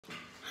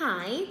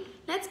Hi,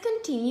 let's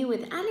continue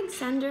with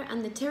Alexander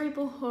and the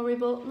terrible,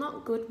 horrible,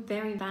 not good,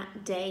 very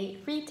bad day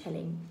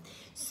retelling.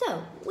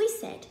 So, we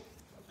said,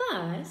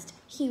 first,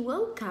 he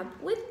woke up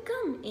with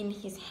gum in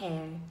his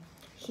hair.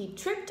 He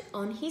tripped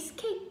on his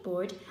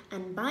skateboard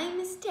and by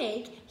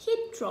mistake, he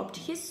dropped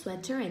his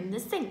sweater in the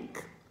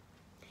sink.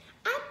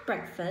 At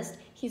breakfast,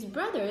 his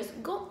brothers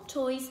got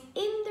toys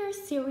in their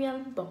cereal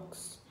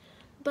box.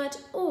 But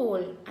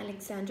all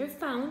Alexander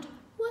found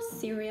was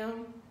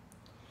cereal.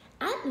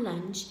 At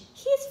lunch,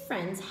 his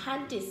friends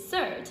had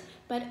dessert,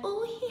 but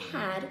all he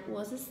had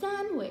was a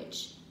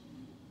sandwich.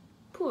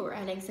 Poor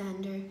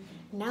Alexander.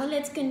 Now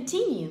let's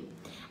continue.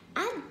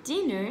 At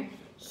dinner,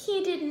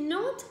 he did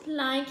not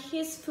like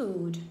his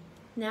food.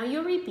 Now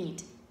you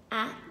repeat.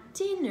 At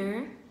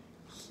dinner,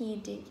 he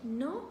did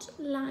not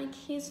like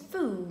his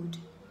food.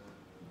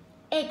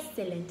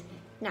 Excellent.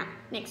 Now,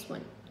 next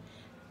one.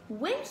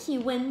 When he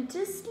went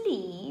to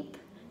sleep,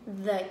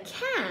 the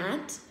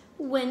cat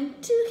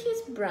went to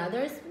his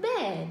brother's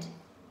bed.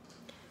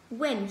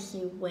 When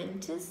he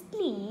went to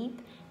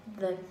sleep,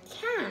 the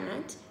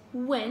cat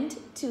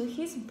went to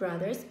his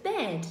brother's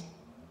bed.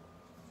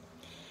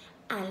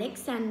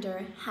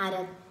 Alexander had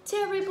a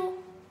terrible,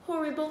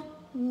 horrible,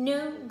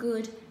 no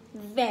good,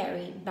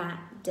 very bad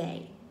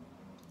day.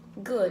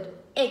 Good,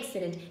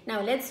 excellent. Now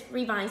let's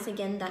revise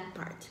again that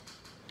part.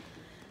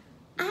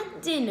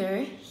 At dinner,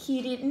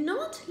 he did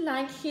not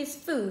like his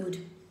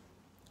food.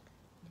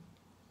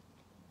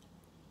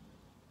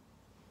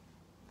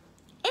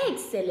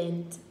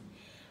 Excellent.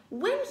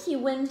 When he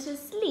went to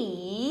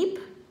sleep,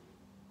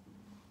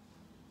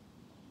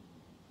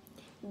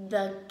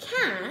 the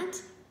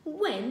cat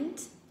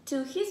went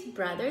to his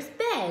brother's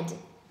bed.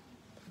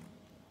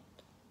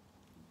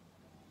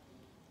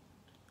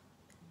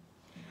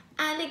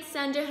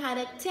 Alexander had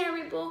a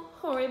terrible,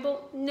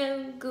 horrible,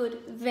 no good,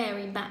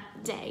 very bad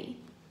day.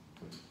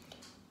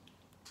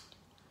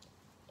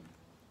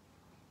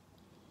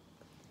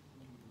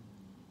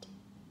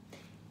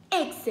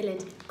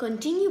 Excellent.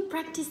 Continue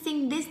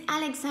practicing this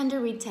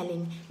Alexander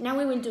retelling. Now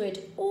we will do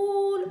it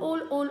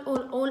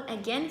all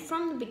again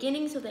from the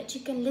beginning so that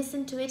you can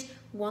listen to it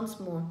once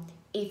more.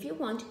 If you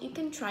want, you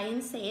can try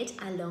and say it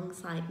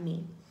alongside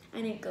me.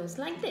 And it goes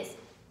like this.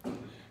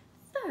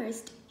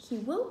 First, he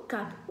woke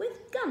up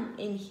with gum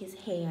in his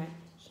hair.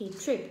 He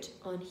tripped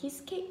on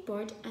his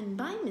skateboard and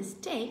by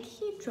mistake,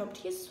 he dropped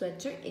his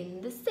sweater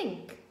in the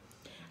sink.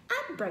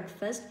 At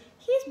breakfast,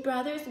 his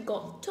brothers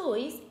got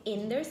toys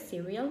in their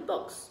cereal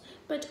box,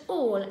 but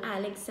all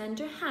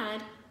Alexander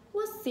had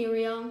was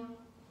cereal.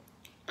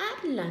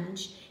 At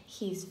lunch,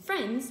 his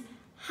friends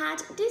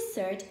had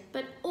dessert,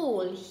 but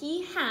all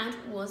he had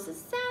was a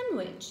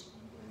sandwich.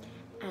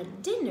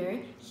 At dinner,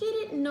 he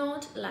did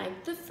not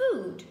like the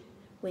food.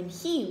 When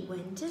he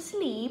went to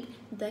sleep,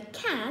 the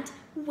cat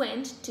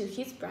went to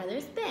his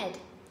brother's bed.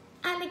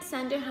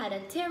 Alexander had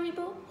a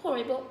terrible,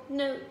 horrible,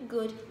 no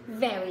good,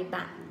 very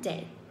bad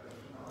day.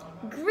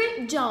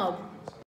 Great job!